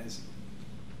not as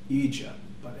Egypt,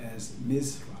 but as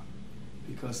Mizra,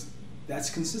 because that's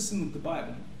consistent with the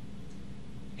Bible.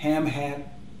 Ham had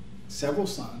several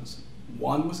sons.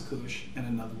 One was Kush and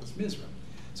another was Mizra.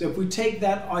 So if we take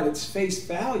that at its face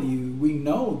value, we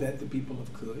know that the people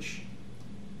of Kush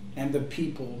and the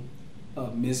people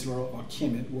of Mizra or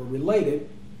Kemet were related.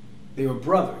 They were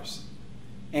brothers.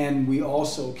 And we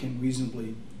also can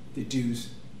reasonably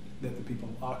deduce that the people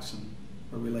of Aksum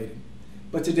were related.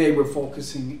 But today we're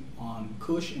focusing on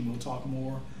Kush, and we'll talk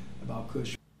more about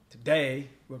Kush. Today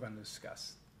we're going to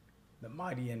discuss the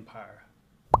mighty empire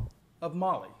of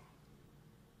Mali.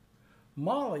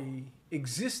 Mali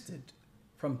existed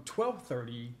from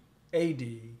 1230 AD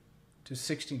to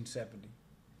 1670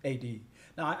 AD.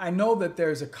 Now, I know that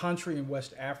there's a country in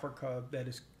West Africa that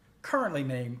is currently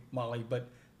named Mali, but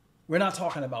we're not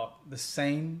talking about the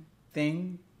same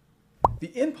thing.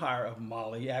 The empire of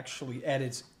Mali actually at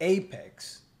its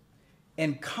apex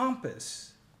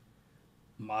encompassed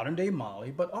modern-day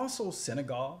Mali, but also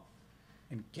Senegal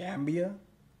and Gambia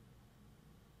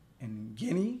and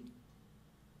Guinea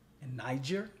and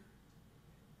Niger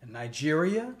and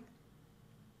Nigeria,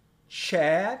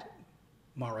 Chad,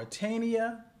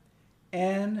 Mauritania,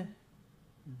 and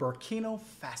Burkina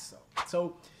Faso.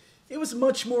 So it was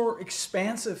much more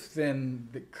expansive than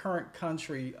the current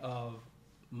country of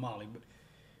Mali, but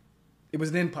it was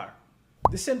an empire.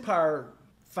 This empire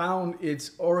found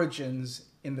its origins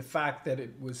in the fact that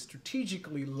it was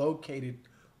strategically located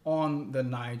on the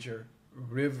Niger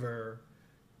River,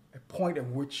 a point at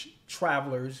which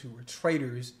travelers who were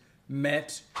traders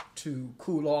met to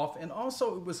cool off, and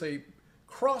also it was a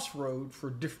crossroad for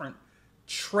different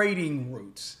trading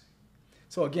routes.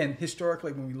 So again,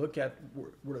 historically, when we look at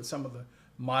what are some of the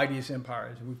mightiest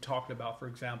empires we've talked about, for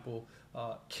example,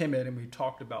 Kemet, and we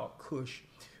talked about Kush,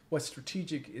 what's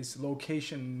strategic is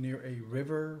location near a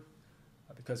river,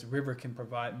 because a river can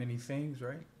provide many things,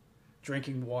 right?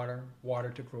 Drinking water, water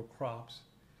to grow crops,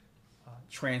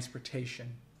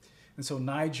 transportation. And so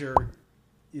Niger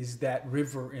is that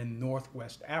river in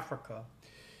Northwest Africa.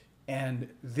 And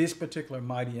this particular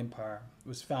mighty empire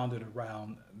was founded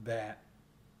around that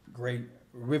great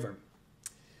river.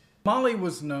 Mali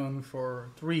was known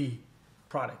for three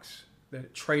products that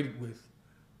it traded with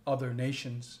other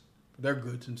nations for their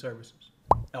goods and services.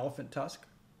 Elephant tusk,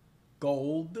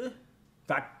 gold. In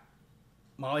fact,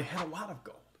 Mali had a lot of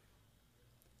gold.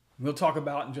 We'll talk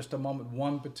about in just a moment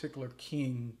one particular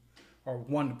king or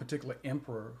one particular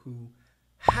emperor who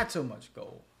had so much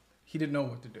gold, he didn't know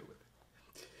what to do with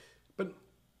it. But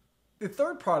the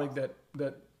third product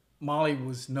that Mali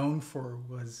was known for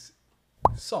was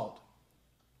salt.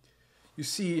 You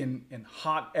see in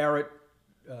hot, arid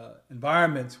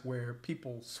environments where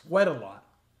people sweat a lot,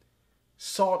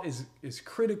 salt is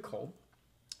critical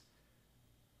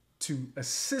to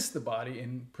assist the body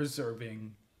in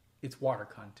preserving its water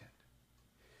content.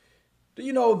 Do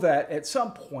you know that at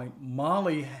some point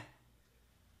Mali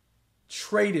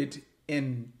traded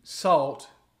in salt,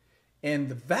 and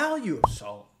the value of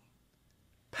salt,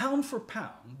 pound for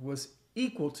pound, was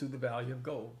equal to the value of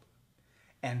gold?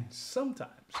 And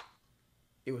sometimes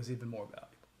it was even more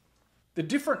valuable. The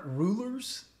different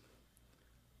rulers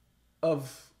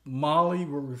of Mali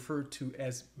were referred to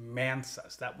as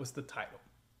Mansas. That was the title.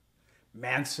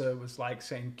 Mansa was like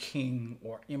saying king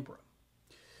or emperor.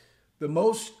 The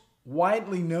most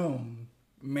widely known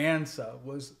Mansa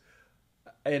was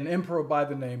an emperor by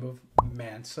the name of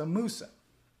Mansa Musa.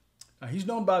 Now, he's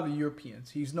known by the Europeans.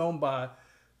 He's known by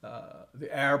the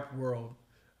Arab world.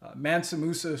 Mansa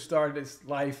Musa started his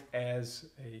life as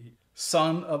a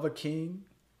son of a king.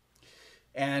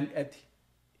 And at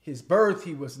his birth,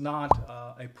 he was not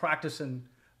a practicing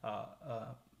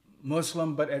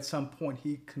Muslim, but at some point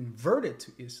he converted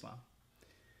to Islam.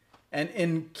 And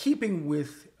in keeping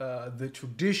with the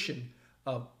tradition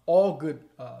of all good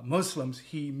Muslims,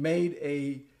 he made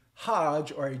a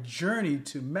Hajj, or a journey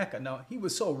to Mecca. Now, he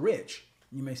was so rich.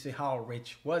 You may say, how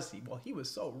rich was he? Well, he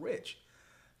was so rich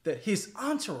that his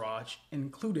entourage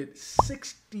included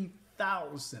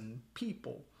 60,000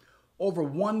 people, over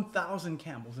 1,000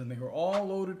 camels, and they were all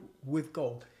loaded with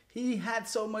gold. He had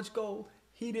so much gold,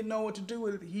 he didn't know what to do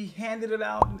with it. He handed it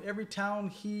out in every town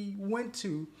he went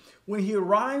to. When he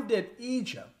arrived at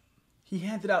Egypt, he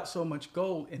handed out so much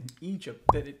gold in Egypt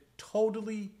that it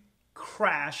totally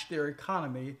crashed their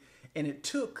economy, and it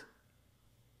took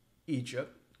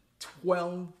Egypt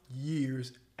 12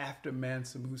 years after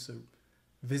Mansa Musa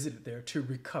visited there to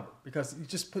recover, because he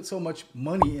just put so much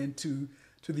money into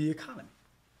the economy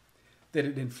that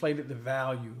it inflated the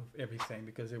value of everything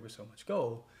because there was so much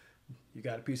gold. You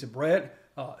got a piece of bread,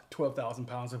 12,000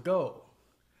 pounds of gold.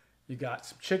 You got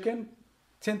some chicken,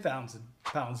 10,000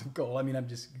 pounds of gold. I mean, I'm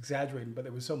just exaggerating, but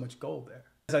there was so much gold there.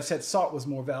 As I said, salt was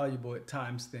more valuable at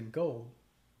times than gold.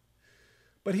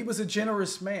 But he was a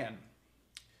generous man.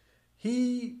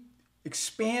 He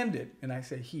expanded, and I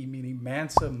say he, meaning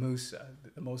Mansa Musa,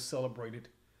 the most celebrated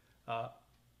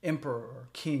emperor or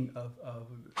king of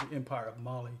the Empire of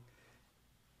Mali.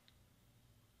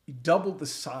 He doubled the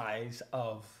size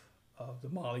of the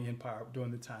Mali Empire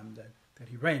during the time that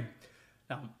he reigned.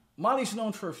 Now, Mali is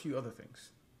known for a few other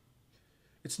things.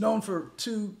 It's known for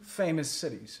two famous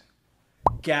cities.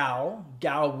 Gao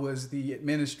was the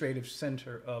administrative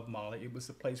center of Mali. It was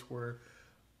the place where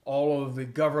all of the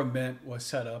government was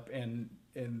set up, and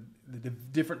the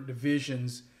different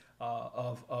divisions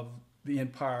of the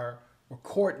empire were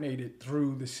coordinated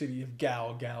through the city of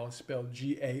Gao. Gao is spelled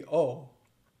G-A-O.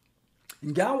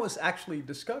 And Gao was actually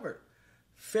discovered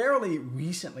fairly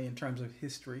recently in terms of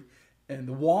history, and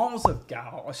the walls of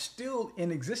Gao are still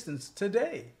in existence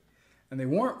today. And they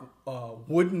weren't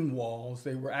wooden walls,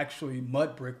 they were actually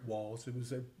mud brick walls. It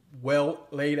was a well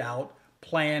laid out,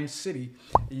 planned city.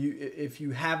 If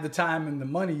you have the time and the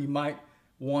money, you might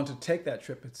want to take that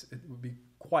trip. It would be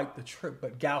quite the trip,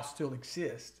 but Gao still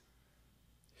exists.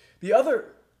 The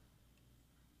other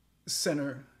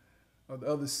center, or the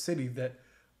other city that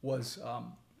was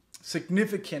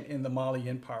significant in the Mali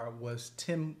Empire was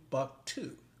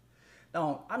Timbuktu.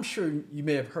 Now, I'm sure you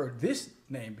may have heard this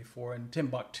name before, and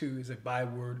Timbuktu is a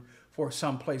byword for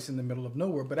some place in the middle of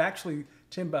nowhere, but actually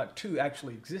Timbuktu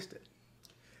actually existed.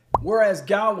 Whereas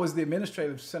Gao was the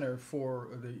administrative center for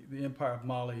the Empire of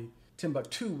Mali,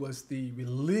 Timbuktu was the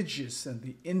religious and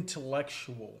the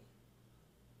intellectual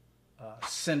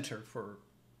center for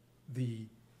the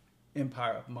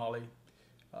Empire of Mali.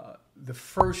 The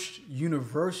first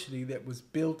university that was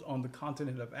built on the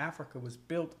continent of Africa was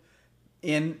built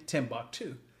in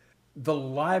Timbuktu. The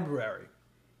library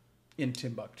in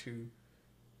Timbuktu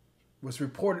was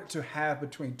reported to have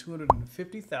between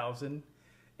 250,000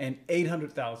 and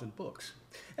 800,000 books.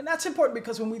 And that's important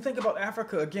because when we think about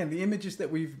Africa, again, the images that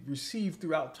we've received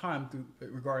throughout time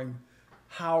regarding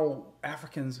how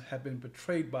Africans have been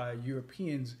portrayed by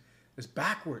Europeans as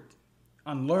backward,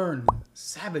 unlearned,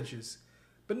 savages.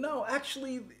 But no,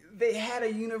 actually, they had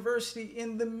a university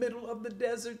in the middle of the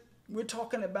desert. We're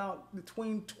talking about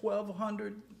between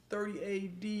 1230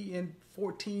 AD and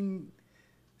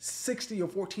 1460 or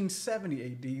 1470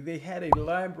 AD. They had a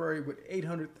library with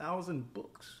 800,000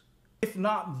 books, if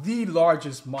not the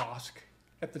largest mosque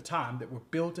at the time that were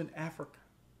built in Africa,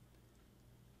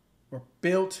 were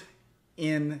built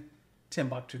in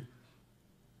Timbuktu.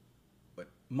 What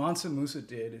Mansa Musa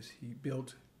did is he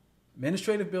built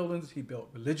administrative buildings, he built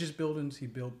religious buildings, he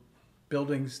built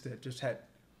buildings that just had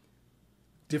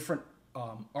different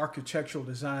architectural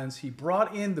designs. He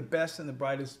brought in the best and the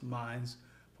brightest minds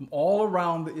from all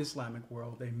around the Islamic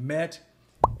world. They met.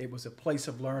 It was a place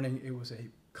of learning. It was a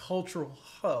cultural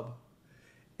hub.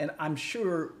 And I'm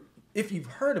sure if you've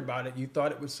heard about it, you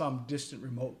thought it was some distant,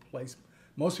 remote place.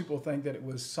 Most people think that it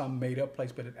was some made-up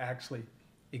place, but it actually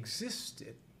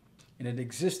existed. And it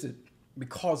existed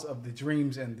because of the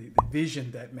dreams and the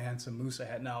vision that Mansa Musa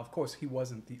had. Now, of course, he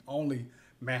wasn't the only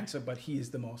Mansa, but he is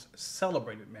the most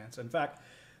celebrated Mansa. In fact,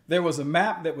 there was a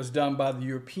map that was done by the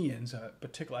Europeans,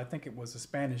 particularly, I think it was a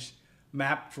Spanish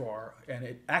map drawer, and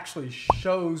it actually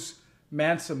shows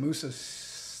Mansa Musa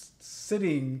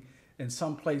sitting in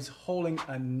some place holding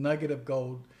a nugget of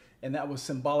gold, and that was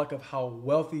symbolic of how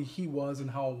wealthy he was and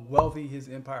how wealthy his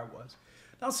empire was.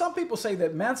 Now, some people say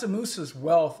that Mansa Musa's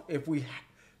wealth, if we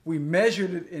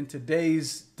measured it in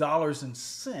today's dollars and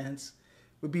cents,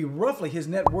 would be roughly, his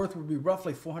net worth would be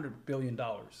roughly $400 billion.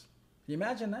 Can you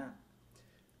imagine that?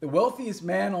 The wealthiest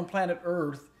man on planet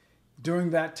Earth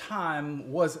during that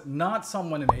time was not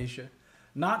someone in Asia,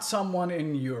 not someone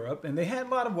in Europe. And they had a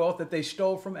lot of wealth that they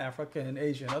stole from Africa and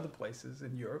Asia and other places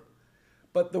in Europe.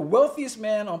 But the wealthiest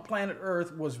man on planet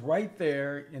Earth was right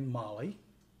there in Mali,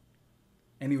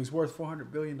 and he was worth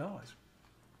 $400 billion.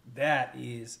 That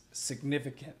is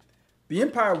significant. The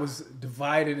empire was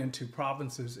divided into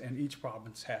provinces, and each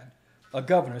province had a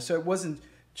governor. So it wasn't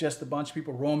just a bunch of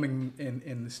people roaming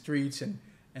in the streets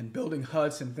and building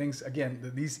huts and things.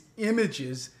 Again, these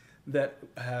images that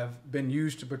have been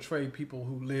used to portray people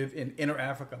who live in inner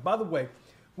Africa. By the way,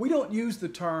 we don't use the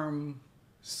term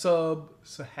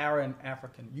sub-Saharan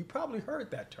African. You probably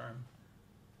heard that term.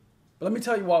 But let me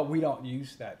tell you why we don't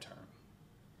use that term.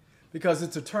 Because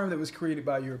it's a term that was created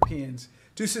by Europeans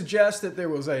to suggest that there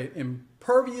was an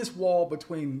impervious wall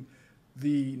between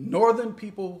the northern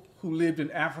people who lived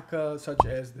in Africa, such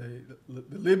as the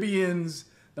Libyans,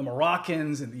 the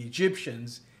Moroccans, and the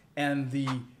Egyptians, and the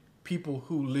people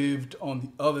who lived on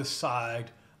the other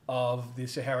side of the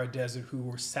Sahara Desert, who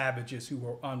were savages, who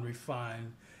were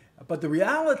unrefined. But the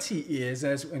reality is,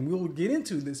 and we'll get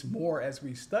into this more as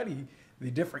we study the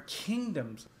different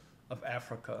kingdoms of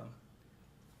Africa,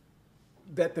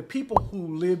 that the people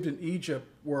who lived in Egypt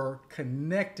were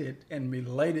connected and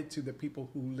related to the people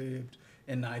who lived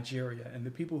in Nigeria. And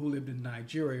the people who lived in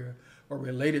Nigeria were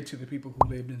related to the people who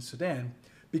lived in Sudan,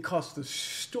 because the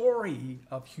story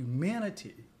of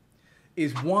humanity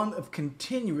is one of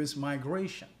continuous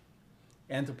migration.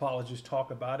 Anthropologists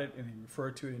talk about it and they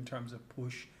refer to it in terms of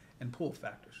push and pull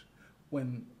factors.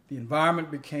 When the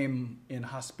environment became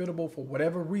inhospitable for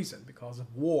whatever reason, because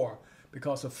of war,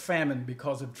 because of famine,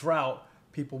 because of drought,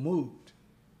 people moved.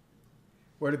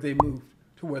 Where did they move?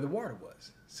 To where the water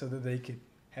was, so that they could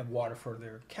have water for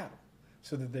their cattle,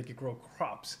 so that they could grow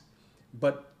crops.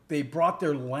 But they brought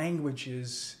their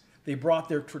languages, they brought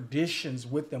their traditions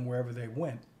with them wherever they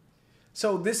went.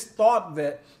 So this thought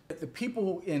that the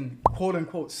people in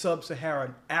quote-unquote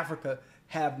sub-Saharan Africa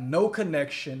have no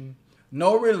connection,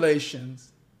 no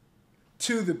relations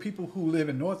to the people who live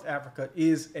in North Africa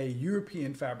is a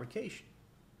European fabrication.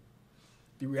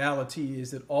 The reality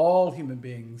is that all human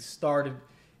beings started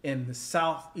in the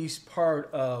southeast part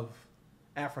of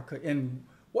Africa in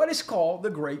what is called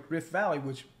the Great Rift Valley,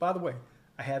 which, by the way,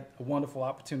 I had a wonderful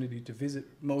opportunity to visit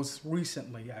most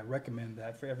recently. I recommend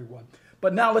that for everyone.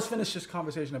 But now let's finish this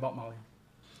conversation about Mali.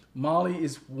 Mali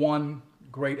is one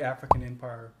great African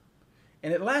empire,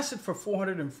 and it lasted for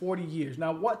 440 years.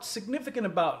 Now, what's significant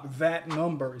about that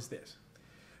number is this,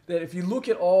 that if you look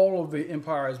at all of the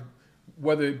empires,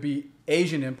 whether it be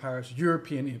Asian empires,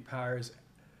 European empires,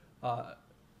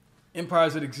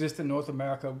 empires that exist in North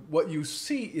America, what you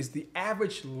see is the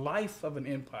average life of an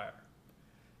empire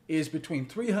is between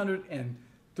 300 and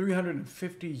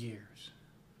 350 years.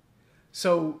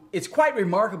 So it's quite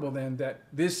remarkable then that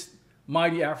this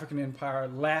mighty African empire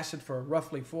lasted for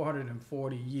roughly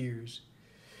 440 years.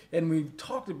 And we've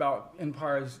talked about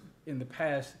empires in the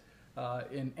past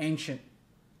in ancient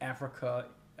Africa,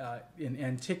 in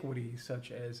antiquity,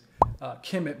 such as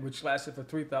Kemet, which lasted for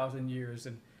 3,000 years,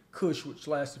 and Kush, which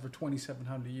lasted for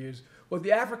 2,700 years. What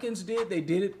the Africans did, they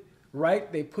did it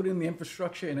right. They put in the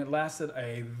infrastructure, and it lasted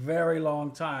a very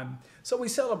long time. So we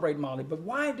celebrate Mali. But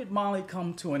why did Mali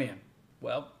come to an end?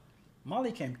 Well,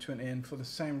 Mali came to an end for the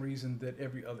same reason that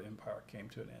every other empire came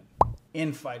to an end.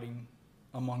 Infighting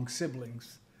among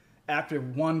siblings. After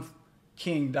one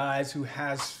king dies who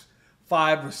has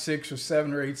 5 or 6 or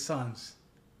 7 or 8 sons,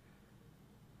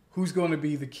 who's going to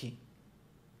be the king?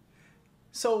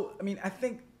 So, I mean, I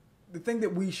think the thing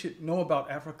that we should know about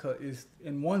Africa is,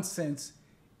 in one sense,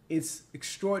 it's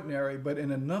extraordinary, but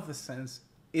in another sense,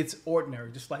 it's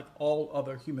ordinary, just like all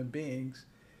other human beings.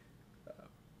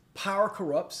 Power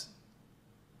corrupts,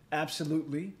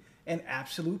 absolutely, and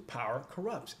absolute power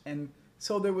corrupts. And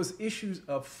so there was issues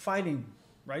of fighting,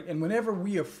 right? And whenever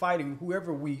we are fighting,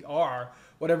 whoever we are,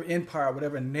 whatever empire,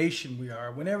 whatever nation we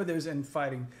are, whenever there's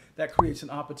infighting, that creates an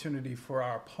opportunity for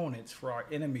our opponents, for our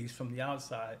enemies from the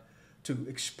outside, to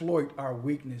exploit our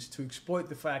weakness, to exploit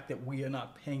the fact that we are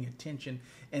not paying attention.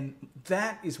 And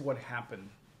that is what happened.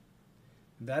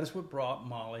 That is what brought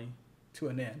Mali to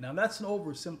an end. Now, that's an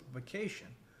oversimplification,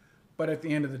 but at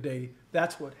the end of the day,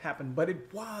 that's what happened. But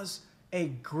it was a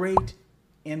great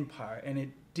empire, and it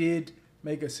did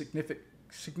make a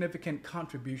significant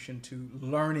contribution to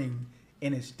learning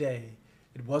in its day.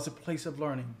 It was a place of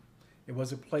learning. It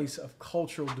was a place of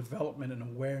cultural development and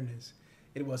awareness.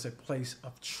 It was a place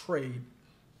of trade.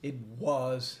 It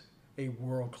was a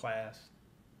world-class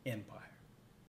empire.